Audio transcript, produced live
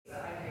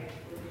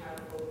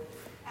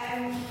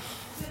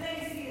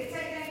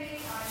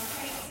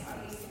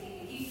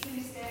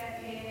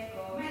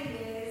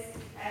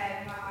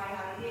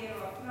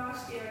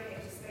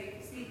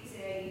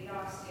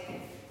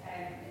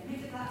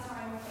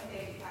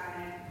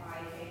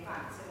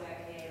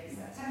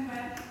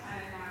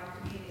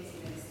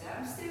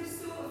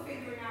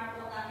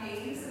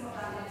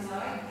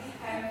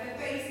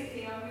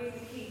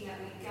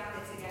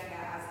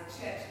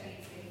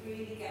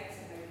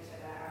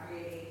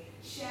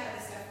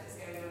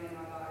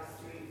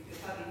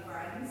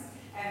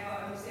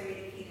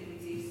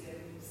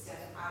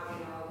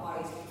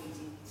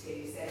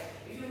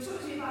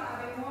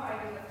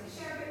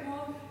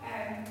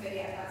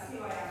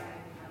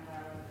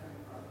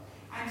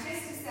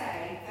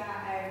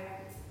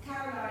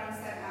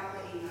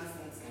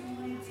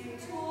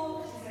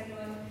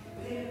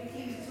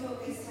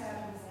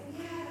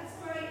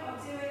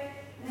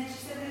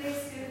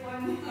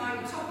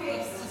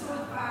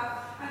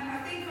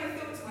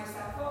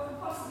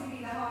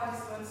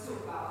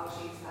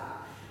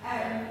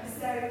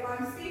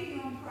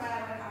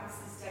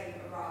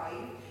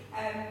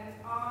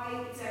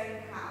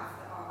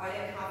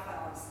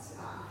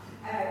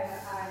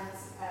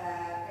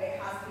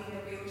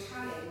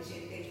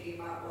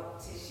about what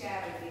to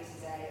share with you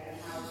today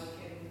and how we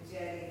can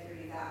journey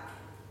through that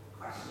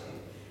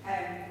question.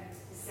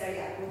 So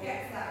yeah, we'll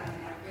get to that in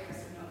a minute. I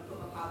request I've not put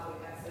my PowerPoint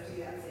down, so I'll do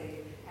that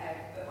too.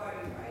 But why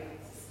don't we pray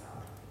to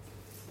start?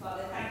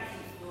 Father, thank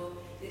you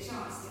for the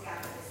chance to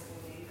gather this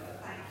morning.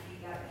 God, thank you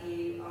that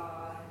you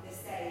are the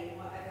same,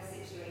 whatever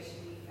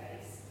situation we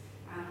face,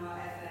 and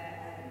whatever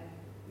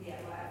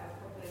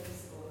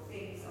problems or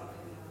things are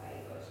coming our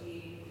way. God,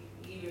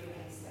 you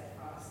remain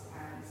steadfast,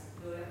 and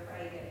Lord, I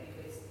pray that we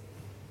would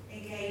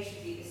engage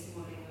with you this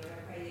morning. Lord,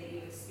 I pray that you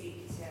would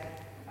speak to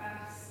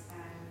us,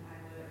 and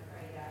Lord, I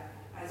pray that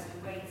as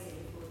we're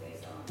waiting for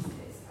those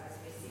answers, as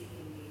we're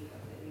seeking you,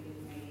 God, that you would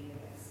remain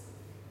with us.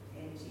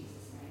 In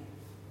Jesus' name.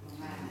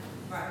 Amen.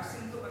 Right, I'm just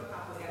going to put my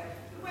PowerPoint here.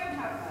 We won't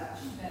have much,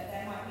 but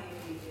there might be a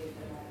few things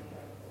that might be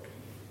helpful.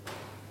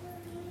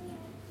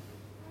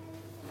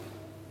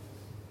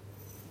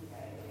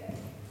 Okay, here we go.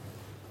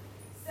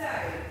 So,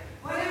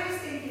 when I was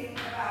thinking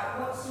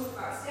about what to talk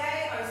about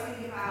today, I was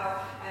thinking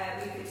about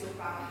we could talk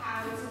about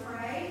how to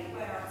pray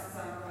when answers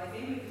aren't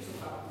arriving. We could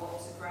talk about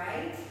what to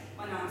pray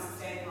when answers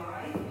don't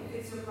arrive. We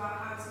could talk about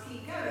how to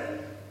keep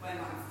going when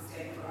answers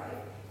don't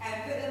arrive.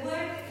 But the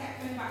word that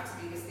kept coming back to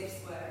me was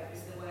this word,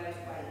 was the word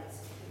wait.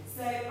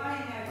 So I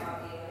don't know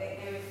about you. I don't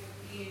know if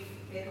you've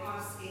been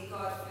asking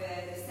God for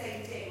the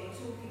same thing or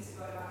talking to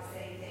God about the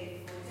same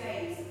thing for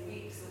days, or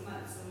weeks, or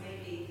months, or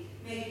maybe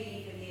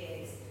even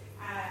years.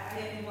 I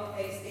don't know what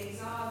those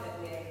things are that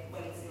we're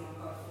waiting on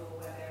God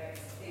for, whether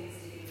it's things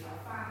to do with our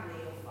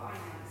family or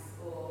finance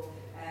or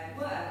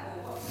work or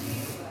what to do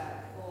for work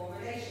or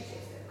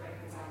relationships that break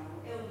down or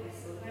illness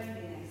or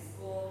loneliness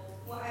or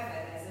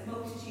whatever. There's a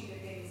multitude of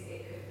things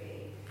it could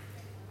be.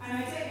 And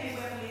I don't know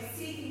when we're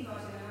seeking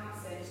God and an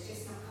answer and it's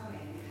just not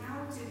coming.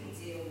 How do we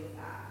deal with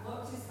that?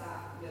 What does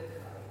that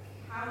look like?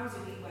 How do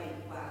we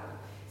wait well?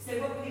 So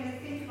what we're going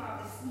to think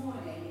about this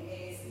morning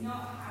is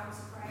not how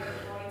to pray or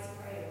why to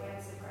pray or when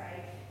to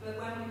pray, but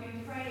when we've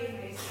been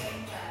praying those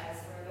same prayers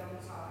for a long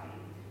time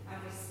and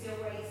we're still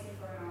waiting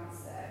for an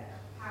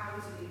answer, how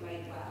do we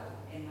wait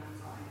well in that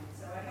time?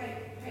 So I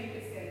hope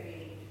it's going to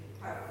be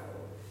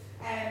helpful.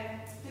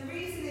 The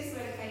reason this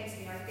word came to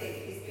me, I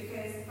think, is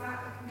because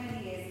back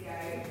many years ago,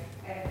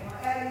 in my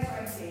early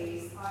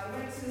 20s, I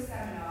went to a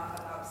seminar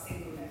about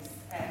singleness.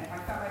 I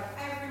felt like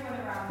everyone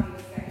around me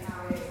was getting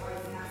married. I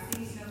was in that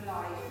season of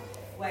life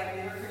when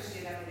you're a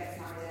Christian, everyone gets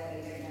married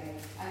early, don't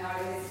you? And I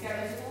was going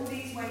to all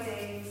these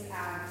weddings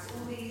and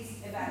all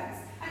these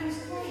events. And it was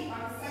great. I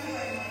was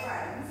celebrating my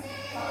friends,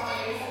 but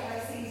I was at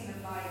that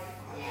season of like,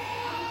 I'm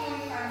a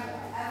boyfriend,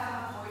 will I ever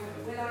have a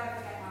boyfriend? Will I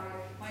ever get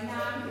married? My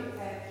nan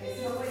is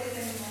not with us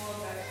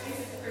anymore, but this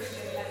is a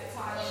Christian at the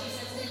time. She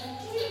said to me,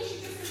 "Gee, you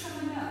should just become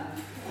a nun."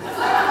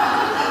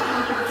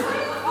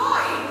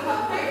 Fine,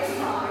 not very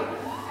fine.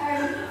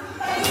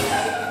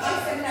 Anyway, I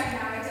said, no,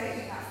 I don't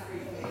think that's the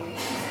route for me.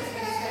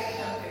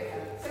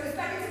 So it's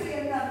better to be a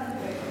nun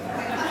than a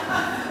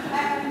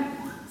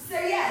So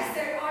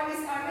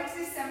I went to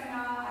this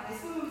seminar and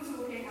this woman was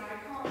talking and I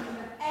can't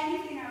remember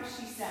anything else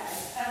she said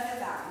other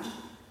than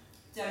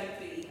don't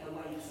be a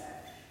waiter.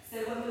 So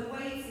when we're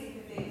waiting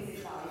for things in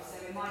life, so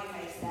in my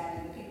case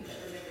then, the people that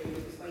were in the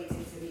room was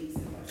waiting to meet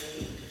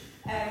somebody,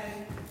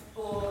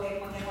 or there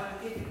might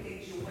be different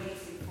things you're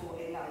waiting for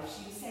in life,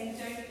 she was saying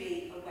don't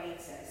be a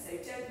waiter. So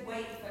don't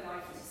wait for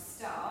life to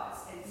start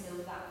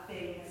until that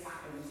thing has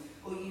happened,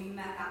 or you've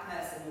met that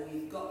person, or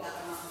you've got that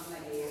amount of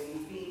money, or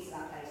you've been to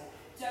that place.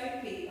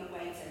 Don't be a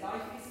waiter.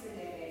 Life is for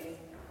living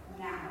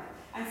now.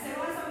 And so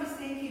as I was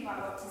thinking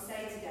about what to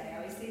say today,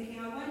 I was thinking,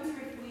 I wonder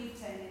if we've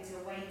turned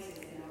into waiters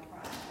in our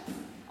prayers.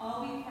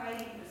 Are we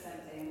praying for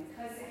something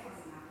because it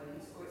hasn't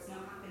happened, or it's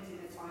not happened in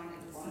the time that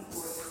we want,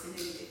 or it's in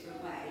a different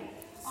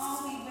way?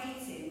 Are we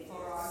waiting for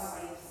our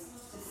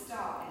lives to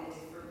start in a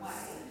different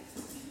way?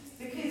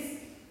 Because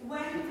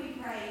when we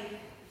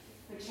pray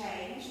for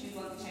change, we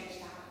want the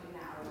change to happen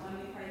now. And when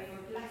we pray for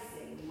a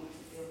blessing, we want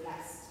to feel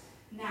blessed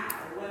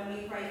now. When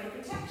we pray for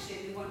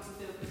protection, we want to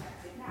feel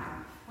protected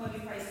now. When we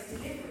pray for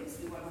deliverance,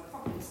 we want our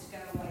problems to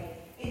go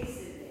away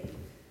instantly.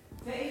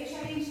 But if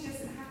change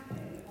doesn't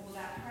happen, or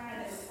that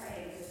prayer that we're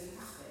praying doesn't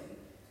happen,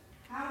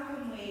 how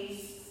can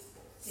we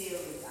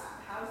deal with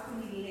that? How can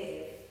we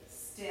live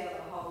still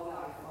a whole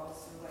life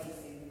whilst we're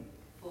waiting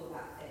for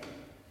that thing?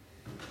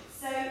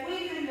 So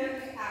we're going to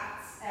look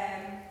at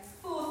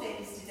 4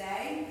 things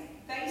today,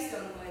 based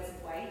on the words of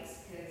wait,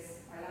 because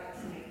I like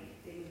to make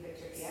things a bit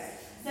trickier.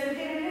 So we're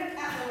going to look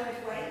at the word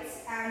wait,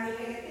 and we're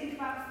going to think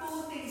about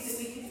 4 things that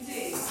we can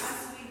do as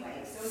we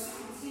wait. So as we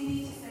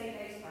continue to say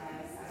those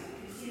prayers, as we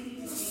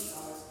continue to seek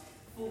God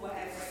for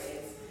whatever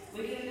it is,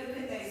 we're going to look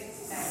at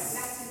those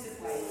letters of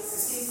wait and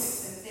think of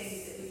some things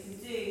that we can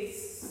do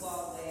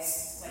while we're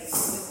waiting.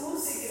 We're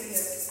also going to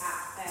look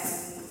at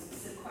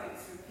some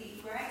quotes from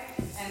Pete Gregg.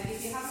 If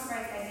you haven't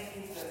read any of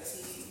his books,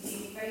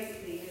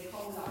 basically his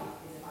whole life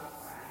is about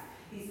prayer.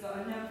 He's got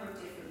a number of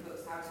different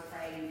books, how to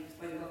pray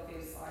when God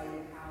feels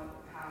silent,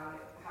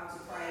 how to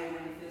pray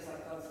when it feels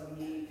like God's on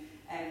you.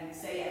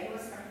 So yeah, if you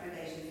want some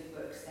recommendations of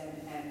books, then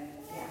I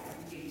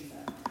can give you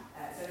some.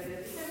 So we're going to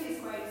look at some of his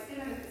quotes,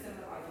 going to look at some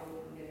of the Bible,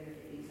 and we're going to look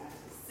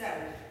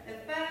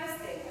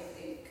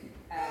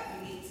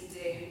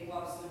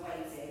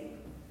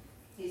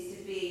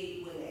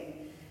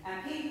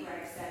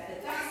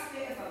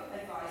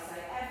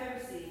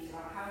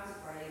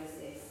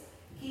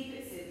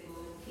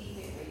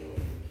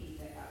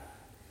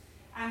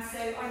And so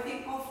I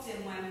think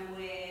often when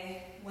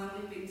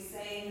we've been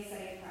saying the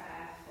same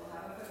prayer for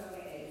however long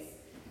it is,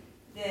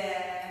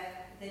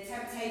 the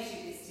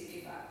temptation is to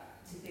give up,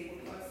 to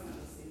think, well, God's not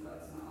listening,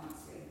 God's not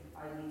answering.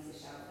 I need to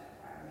shout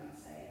that prayer and not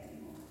say it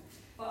anymore.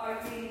 But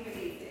I really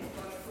believe that if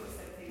God puts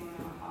something on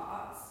our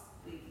hearts,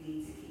 we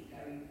need to keep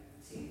going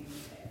to Him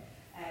with it.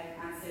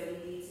 And so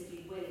we need to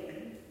be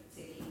willing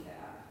to keep it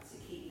up, to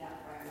keep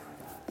that prayer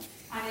like that.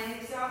 And an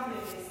example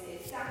of this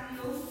is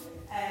Daniel.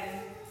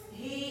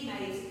 He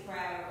made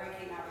prayer a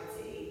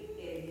regularity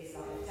in his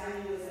life.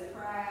 Daniel was a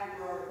prayer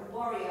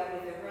warrior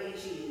with a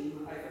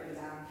regime over and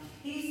down.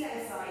 He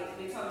set aside,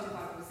 we're told in the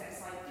Bible, set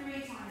aside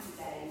 3 times a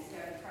day to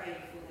go and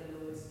pray before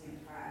the Lord in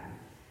prayer.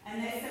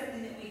 And there's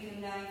something that we can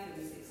learn from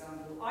this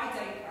example. I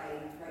don't pray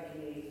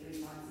regularly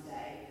 3 times a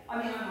day. I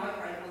mean, I might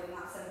pray more than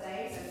that some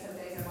days, and some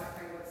days I might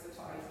pray once or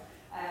twice.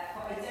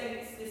 But I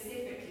don't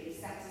specifically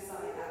set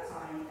aside that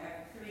time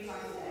 3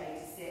 times a day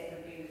to sit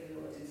and be with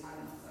the Lord and tell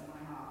Him what's on my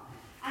heart.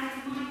 And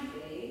it might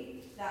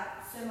be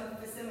that for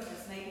some of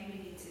us, maybe we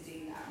need to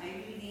do that.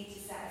 Maybe we need to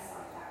set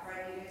aside that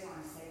regular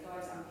time to say,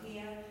 God, I'm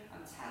here,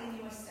 I'm telling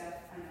you my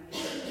stuff, and I'm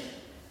here.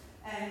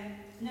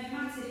 No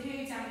matter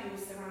who Daniel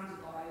was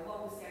surrounded by, what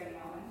was going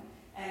on,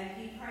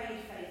 he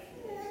prayed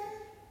faithfully.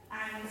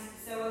 And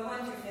so I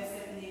wonder if there's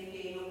something in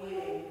being a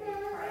willing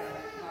prayer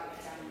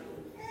like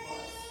Daniel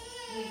was.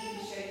 We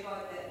can show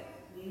God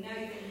that we know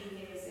that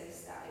He hears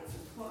us, that it's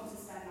important to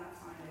spend that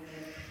time with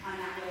Him, and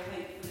that we're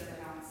hopeful of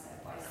an answer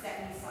by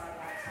setting aside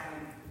that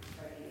time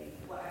regularly,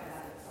 whatever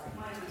that looks like.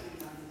 Mine will be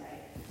 9 a day,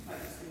 might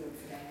just be one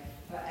today,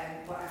 but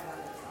whatever that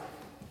looks like.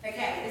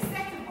 Okay, the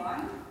second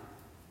one,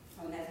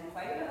 there's my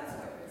quote, but that's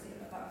quite pretty,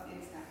 but that was the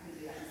internet, I can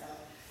do that myself,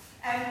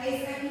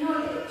 is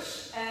acknowledge.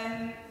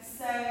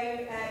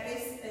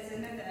 This is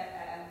another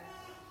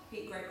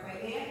Pete Greg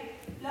quote here.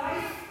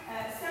 Life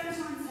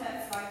sometimes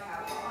hurts like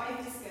hell, but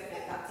I've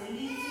discovered that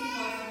deleting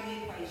God from the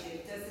equation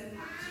doesn't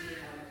actually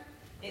help.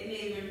 It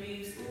merely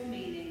removes all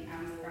meaning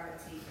and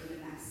morality from the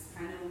mess,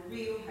 and all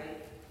real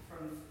hope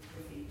from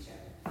the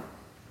future.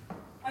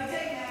 I don't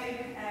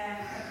know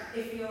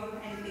if you're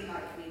anything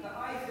like me, but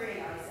I've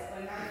realised that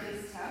when life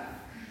is tough,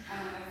 and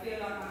when I feel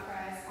like my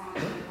prayers aren't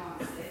being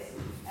answered,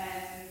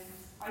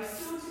 I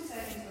sort of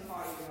turn into a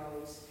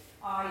 5-year-old.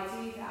 I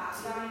do that,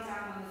 lying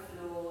down on the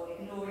floor,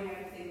 ignoring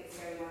everything that's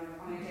going on.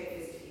 I mean, I don't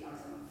physically lie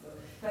down on the floor,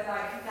 but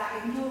like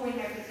that, ignoring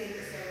everything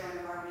that's going on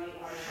around me.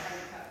 I try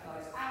and cut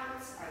God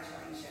out. I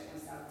try and shut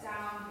myself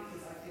down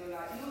because I feel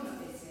like you're not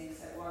listening,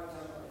 so why would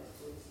I bother to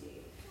talk to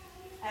you?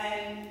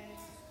 And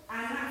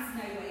that's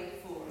no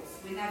way forward.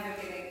 We're never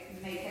going to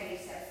make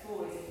any steps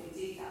forward if we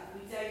do that. If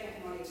we don't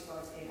acknowledge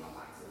God in our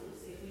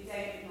battles, if we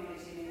don't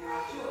acknowledge Him in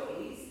our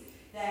joys,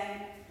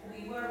 then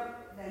the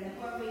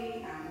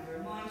worry and the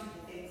reminder of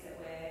the things that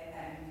we're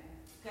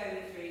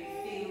going through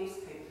feels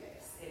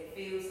hopeless. It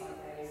feels like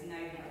there is no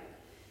hope.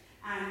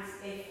 And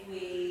if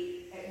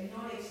we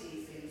acknowledge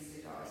these things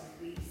to God,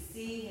 if we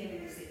see Him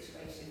in the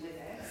situation with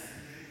us,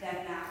 then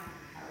that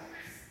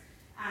helps.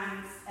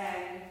 And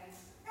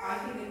I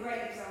think a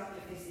great example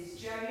of this is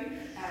Job.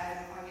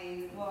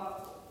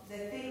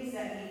 The things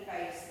that he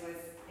faced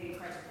was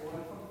incredible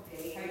and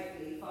probably,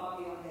 hopefully, far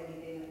beyond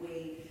anything that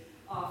we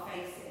are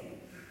facing.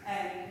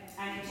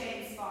 And in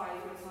James 5,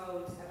 we're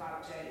told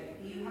about Job.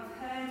 You have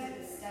heard of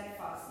the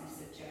steadfastness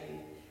of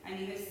Job, and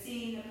you have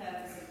seen the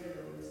purpose of the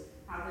Lord,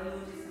 how the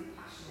Lord is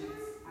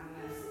compassionate and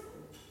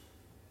merciful.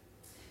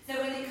 So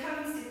when it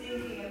comes to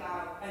thinking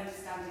about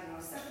understanding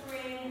our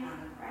suffering and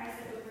the prayers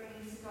that we're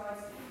bringing to God,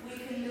 we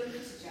can look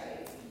to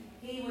Job.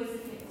 He was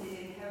afflicted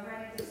in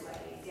horrendous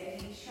ways,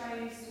 yet he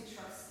chose to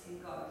trust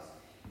in God.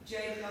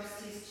 Job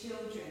lost his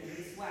children,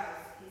 his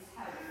wealth, his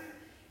home.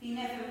 We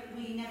never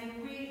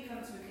really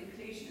come to a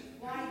conclusion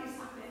of why this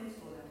happened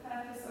or the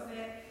purpose of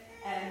it.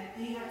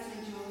 He had to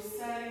endure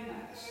so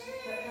much,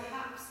 but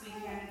perhaps we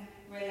can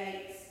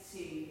relate to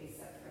his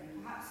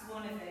suffering. Perhaps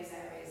one of those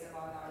areas of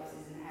our lives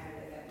is an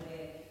area that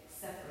we're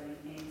suffering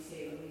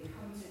into, and we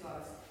come to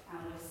God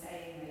and we're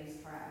saying those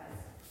prayers.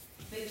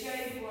 But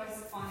Job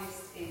was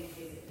honest in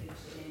his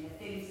affliction, in the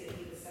things that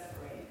he was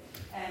suffering.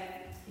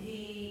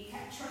 He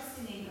kept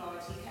trusting in God,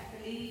 he kept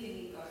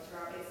believing in God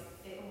throughout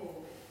it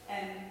all.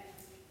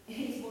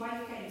 His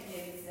wife came to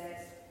him and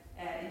said,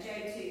 in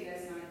Job 2,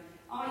 verse 9,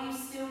 are you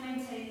still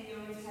maintaining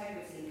your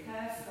integrity?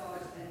 Curse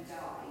God and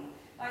die.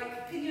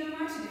 Like, can you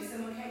imagine if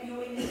someone came,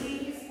 you're in the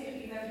deepest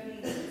pit you've ever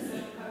been in, and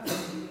someone comes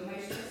to you, the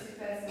most trusted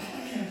person in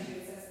the country,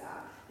 and says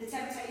that, the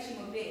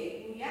temptation would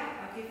be, well,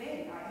 yeah, I give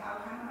in. Like,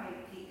 how can I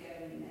keep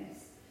going in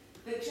this?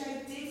 But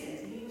Job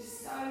didn't. He was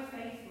so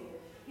faithful.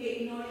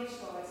 He acknowledged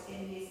God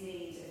in his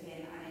need of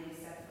him and in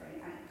his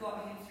suffering, and it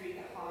got him through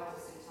the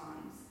hardest of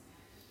times.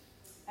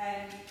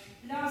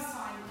 Last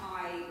time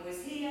I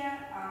was here,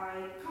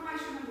 I can't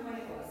actually remember when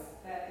it was,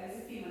 but it was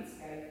a few months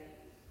ago.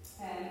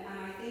 And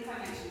I think I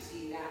mentioned to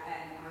you that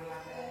I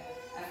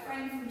have a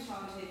friend from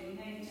childhood. We've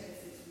known each other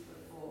since we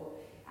were 4,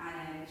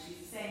 and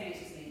she's the same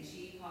age as me, and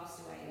she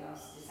passed away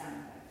last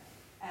December.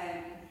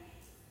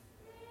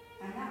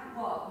 And that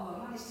was,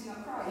 I managed to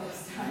not cry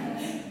last time.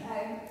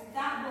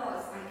 That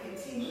was and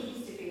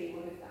continues to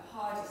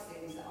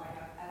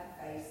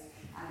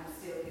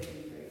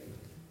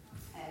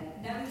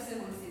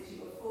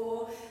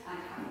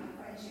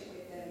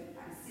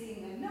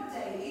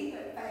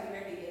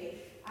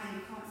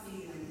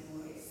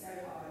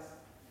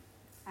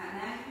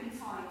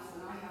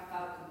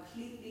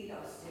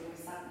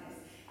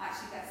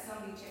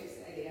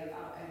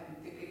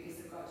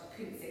God, I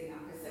couldn't sing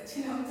that for such a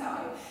long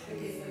time,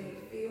 because when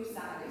you feel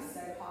sad, it's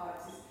so hard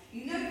to,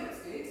 you know God's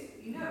good,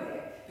 you know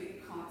it, but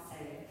you can't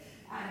say it.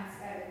 And,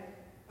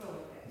 oh,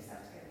 I just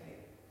have to go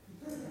here.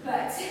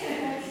 But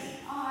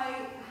I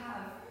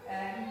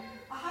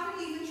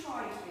haven't even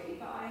tried really,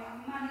 but I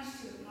have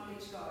managed to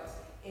acknowledge God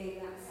in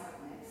that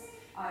sadness.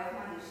 I've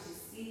managed to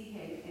see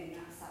him in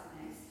that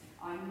sadness.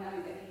 I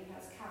know that he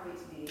has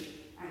carried me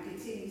and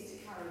continues to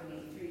carry me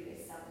through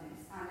this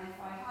sadness. And if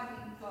I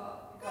hadn't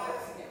got God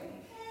to get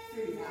me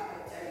through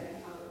that, I don't know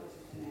how it would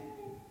have done it.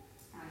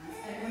 And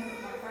a number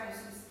of my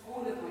friends,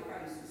 all of my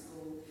friends from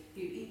school,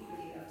 who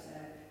equally loved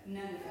her,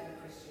 none of them are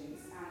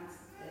Christians, and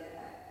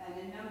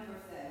a number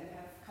of them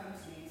have come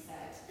to me and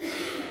said,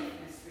 faith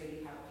must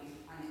really help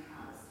you, and it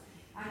has.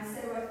 And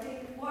so I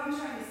think what I'm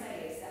trying to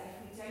say is that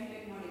if we don't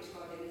acknowledge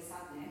God in the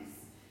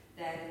sadness,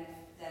 then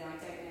I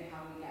don't know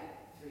how we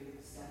get through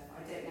stuff.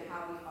 I don't know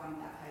how we find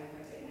that hope.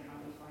 I don't know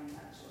how we find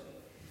that joy.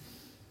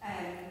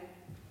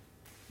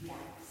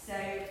 So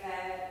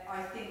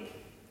I think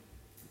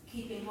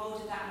keeping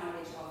hold of that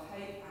knowledge of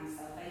hope and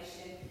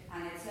salvation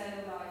and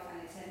eternal life and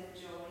eternal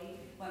joy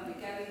when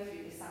we're going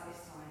through the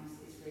saddest times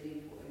is really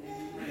important.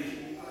 And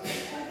remembering God is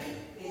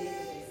in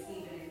this,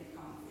 even if we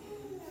can't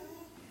feel it.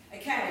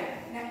 Okay,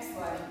 next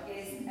one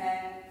is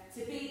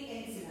to be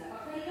intimate. I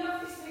love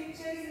this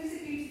picture. Isn't this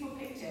a beautiful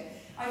picture?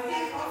 I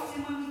think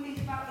often when we think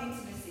about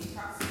intimacy,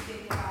 perhaps we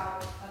think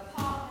about a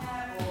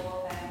partner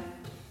or that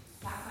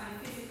kind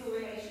of physical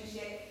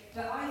relationship,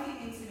 but I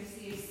think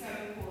intimacy is so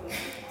important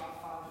with our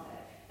Father.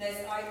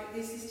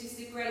 This is just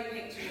a great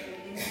picture of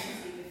an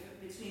intimacy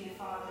between a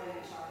father and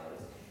a child.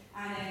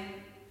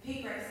 And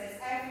Pete Brooks says,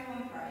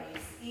 everyone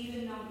prays,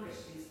 even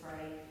non-Christians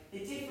pray. The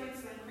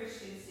difference when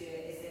Christians do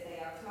it is that they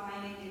are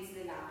climbing into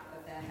the lap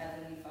of their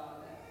Heavenly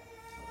Father.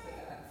 I'll put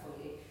that up for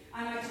you.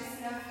 And I just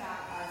love that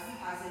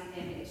as an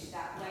image,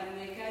 that when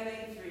we're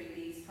going through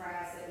these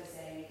prayers that we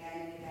say again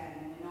and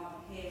again, and we're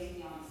not hearing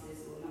the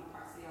answers, or not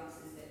perhaps the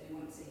answers that we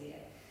want to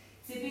hear,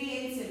 to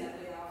be intimate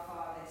with our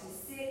Father, to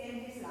sit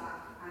in his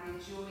lap and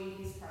enjoy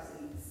his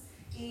presence,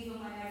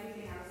 even when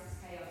everything else is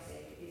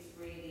chaotic, is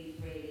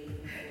really, really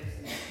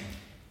important.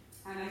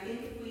 And I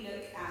think if we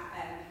look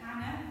at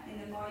Hannah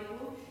in the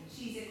Bible,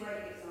 she's a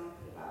great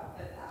example of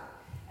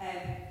that.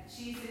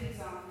 She's an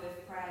example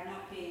of prayer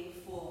not being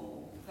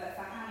formal, but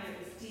for Hannah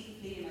it was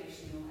deeply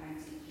emotional and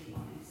deeply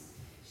honest.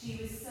 She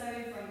was so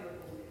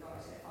vulnerable with God,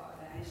 her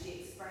Father, and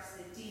she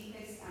expressed the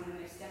deepest and the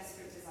most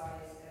desperate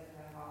desires of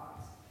her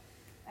heart.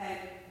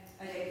 I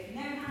don't know if you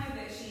know Hannah,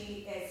 but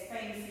she is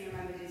famously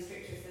remembered in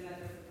Scripture as the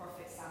mother of the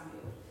prophet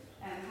Samuel.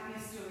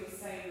 Hannah's story is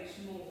so much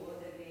more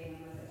than being a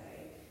mother,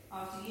 though.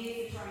 After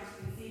years of trying to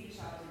conceive a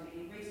child and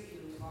being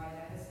ridiculed by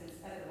her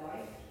husband's other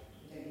wife,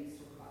 we don't need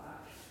to talk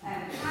about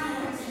that,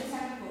 Hannah went to the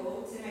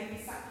temple to make a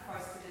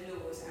sacrifice to the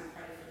Lord and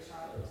pray for a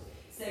child.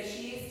 So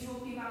she is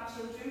talking about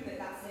children, but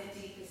that's her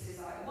deepest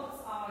desire. What's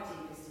our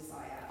deepest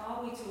desire?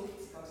 Are we talking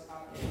to God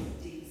about those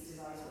deepest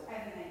desires,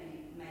 whatever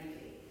they may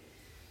be?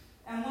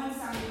 And 1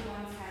 Samuel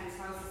 1:10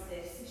 tells us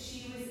this: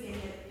 she was in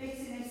the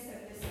bitterness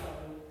of the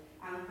soul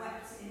and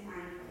wept in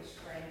anguish,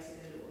 praying to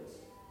the Lord.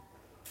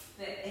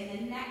 But in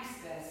the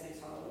next verse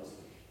we're told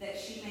that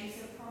she makes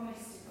a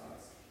promise to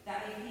God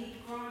that if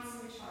he grants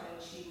her a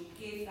child, she will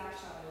give that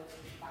child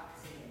back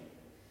to him.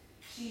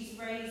 She's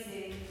going to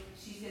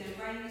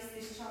raise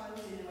this child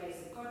in the ways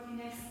of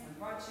godliness and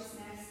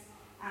righteousness,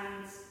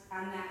 and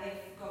that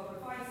if God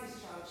provides this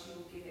child, she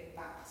will give it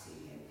back to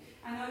him.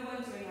 And I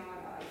wonder in our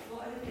lives,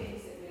 what are the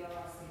things that we are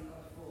asking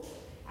God for?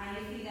 And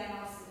if he then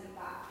asks them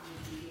back, will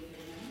he give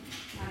them?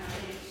 And I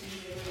think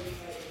she's a really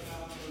great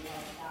example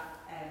of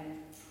that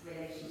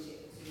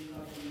relationship between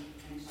God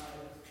and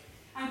child.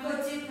 And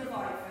God did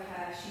provide for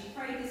her. She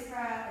prayed this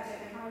prayer, I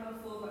don't know how long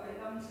for, but a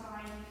long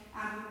time.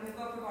 And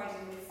God provided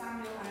her with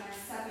Samuel and her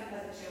 7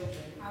 other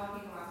children. How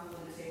people have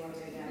more than 2, I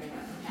don't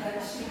know.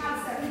 But she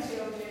had 7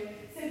 children.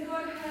 So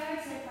God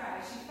heard her prayer.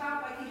 She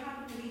felt like he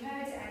hadn't really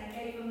heard it, and he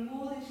gave her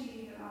more than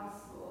she'd even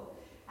asked for.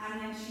 And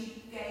then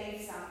she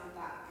gave Samuel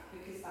back,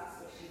 because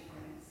that's what she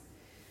promised.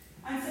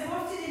 And so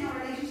often in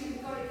our relationship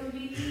with God, it can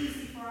be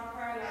easy for our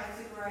prayer life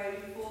to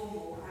grow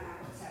formal and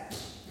out of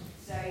touch.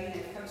 So,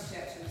 we come to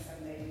church on a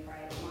Sunday and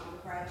pray. We might have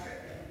a prayer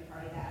trip and we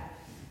pray there.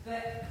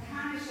 But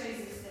Hannah shows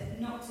us that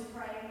not to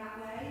pray in that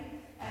way,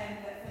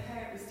 but for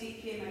her it was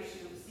deeply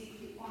emotional, it was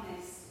deeply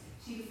honest.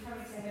 She was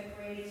coming to her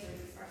Creator and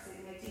expressing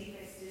her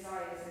deepest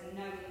desires and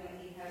knowing that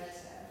he heard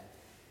her.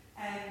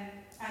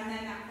 And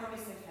then that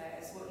promise of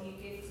hers, what you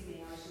give to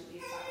me, I shall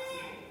give back to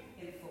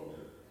you in full.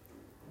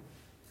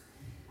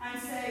 And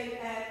so,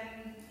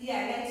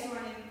 later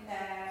on in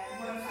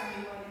 1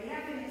 Samuel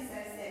 1:11 it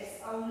says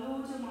this: O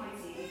Lord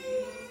Almighty, if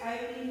you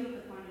only look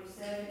upon your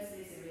servant's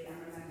misery and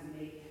remember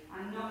me,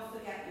 and not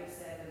forget your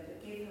servant, but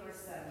give her a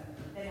son,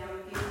 then I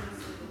will give him to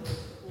the Lord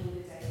for all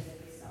the days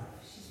of his life.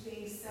 She's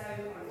being so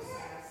honest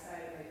there, so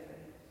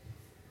open.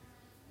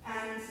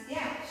 And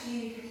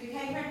she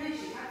became pregnant,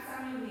 she had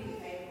Samuel,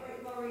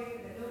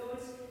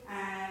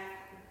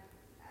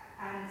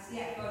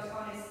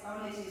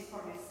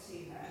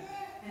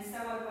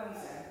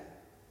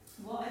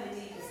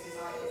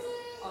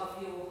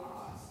 of your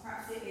heart.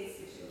 Perhaps it is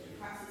for children.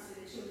 Perhaps it's for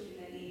the children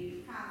that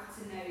you have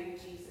to know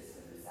Jesus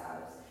for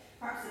themselves.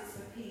 Perhaps it's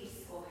for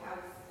peace or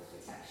health or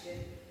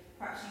protection.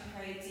 Perhaps you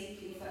pray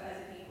deeply for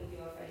other people who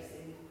are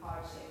facing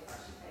hardship.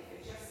 Perhaps you pray for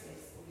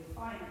justice or your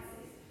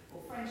finances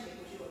or friendship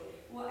or joy.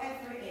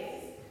 Whatever it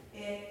is,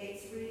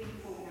 it's really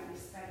important that we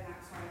spend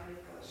that time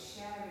with God,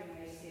 sharing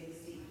those things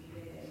deeply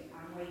with Him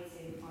and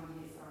waiting on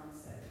His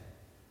answer.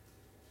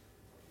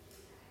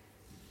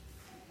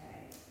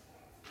 Okay.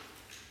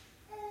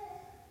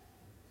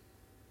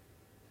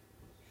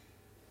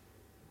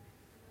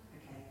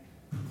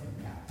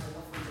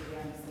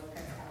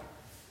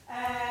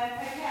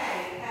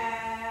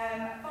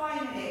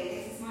 Finally,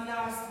 this is my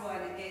last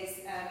one, is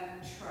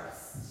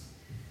trust.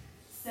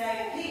 So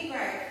Pete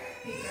Greg,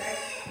 the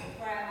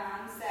prayer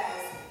man,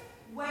 says,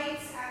 wait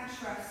and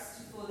trust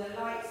for the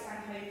light and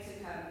hope to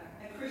come.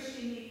 A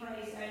Christian who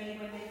prays only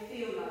when they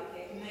feel like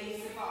it may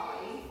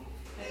survive,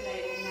 but they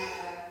will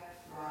never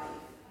thrive.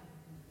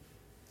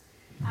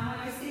 And when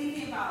I was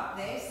thinking about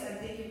this and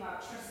thinking about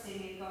trusting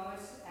in God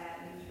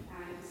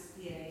and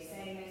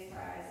saying those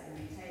prayers and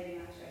maintaining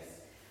that trust,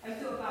 I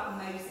thought about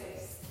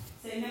Moses.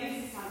 So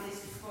Moses had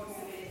this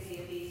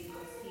responsibility of leading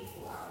God's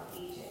people out of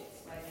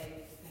Egypt, where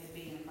they had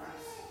been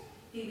oppressed.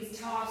 He was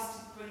tasked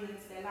to bring them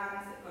to the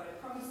land that God had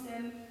promised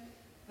them,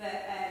 but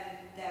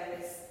there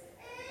was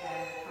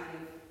kind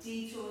of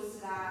detours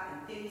to that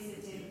and things that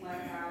didn't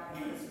work out,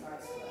 and the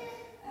Israelites were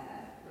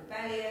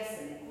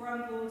rebellious and they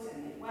grumbled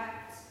and they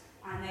wept,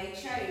 and they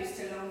chose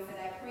to long for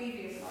their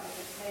previous life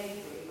of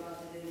slavery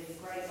rather than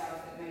this great life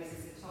that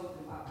Moses had told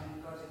them about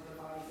when God had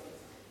provided.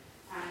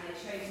 And they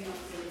chose not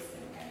to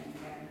listen again and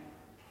again.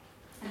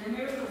 And the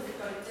miracles that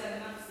God had done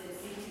amongst them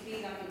seemed to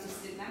be like a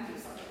distant memory.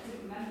 It's like they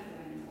couldn't remember them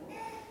anymore.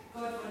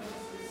 God wanted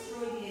to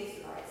destroy the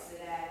Israelites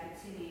for their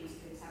continued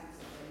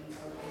contempt of them.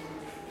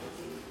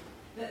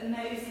 But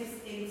Moses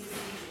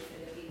interceded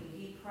for the people.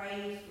 He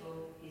prayed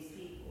for his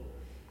people.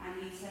 And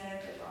he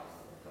turned the wrath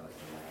of God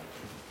away.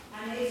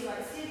 And the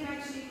Israelites did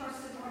eventually cross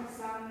the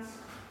promised land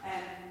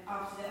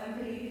after the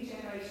unbelieving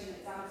generation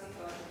that doubted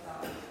God had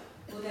died.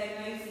 Although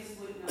Moses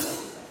would not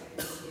accept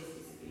because of his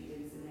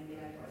disobedience and they were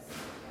led by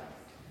somebody else.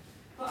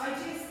 But I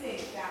just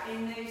think that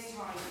in those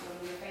times when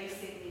we're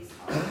facing these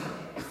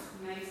hardships,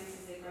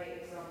 Moses is a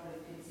great example of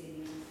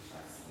continuing to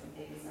trust when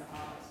things are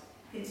hard.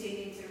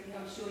 Continuing to,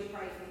 I'm sure he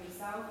prayed for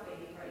himself, but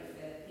he prayed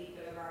for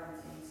people around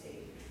him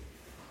too.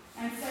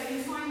 And so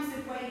in times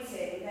of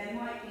waiting, there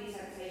might be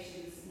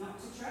temptations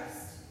not to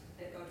trust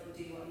that God will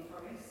do what he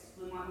promised.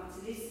 We might want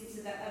to listen to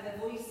the other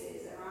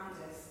voices around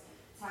us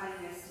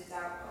telling us to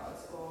doubt God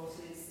or to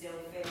instill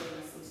fear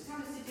in us or to tell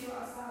us to do it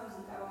ourselves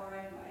and go our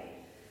own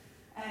way.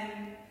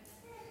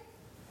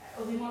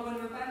 Or we might want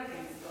to rebel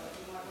against God.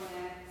 We might want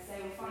to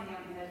say, well, fine, you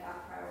haven't heard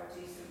that prayer, or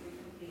do something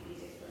completely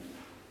different.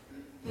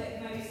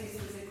 But Moses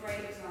was a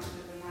great example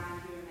of a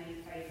man who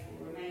remained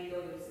faithful, remained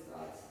loyal to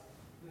God,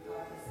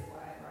 regardless of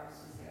whatever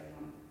else was going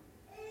on.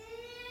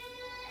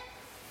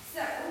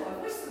 So, I've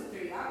whistled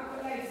through that. We've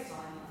got loads of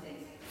time, I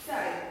think. So,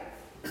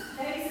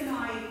 those are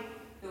my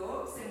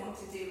thoughts and what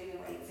to do in the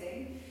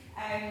waiting.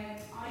 I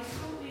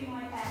thought we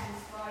might end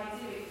by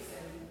doing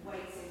some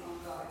waiting on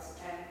God.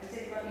 I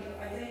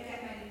don't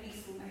get many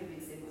peaceful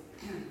moments in my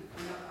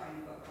I'm not crying,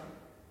 I've got one.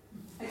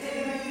 I don't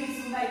get many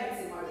peaceful moments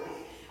in my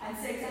week. And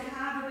so to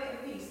have a bit of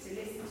peace, to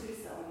listen to a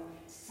song,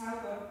 to tell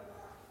God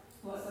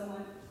what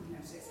someone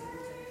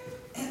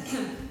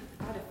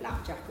I had a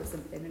flapjack or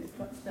something and it's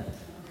got stuck.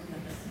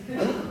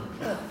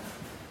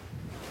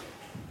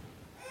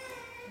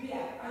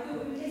 Yeah, I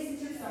thought we would listen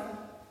to a song.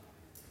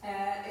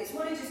 It's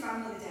one I just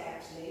found the other day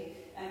actually.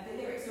 The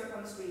lyrics are up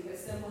on the screen, but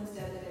someone's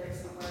done the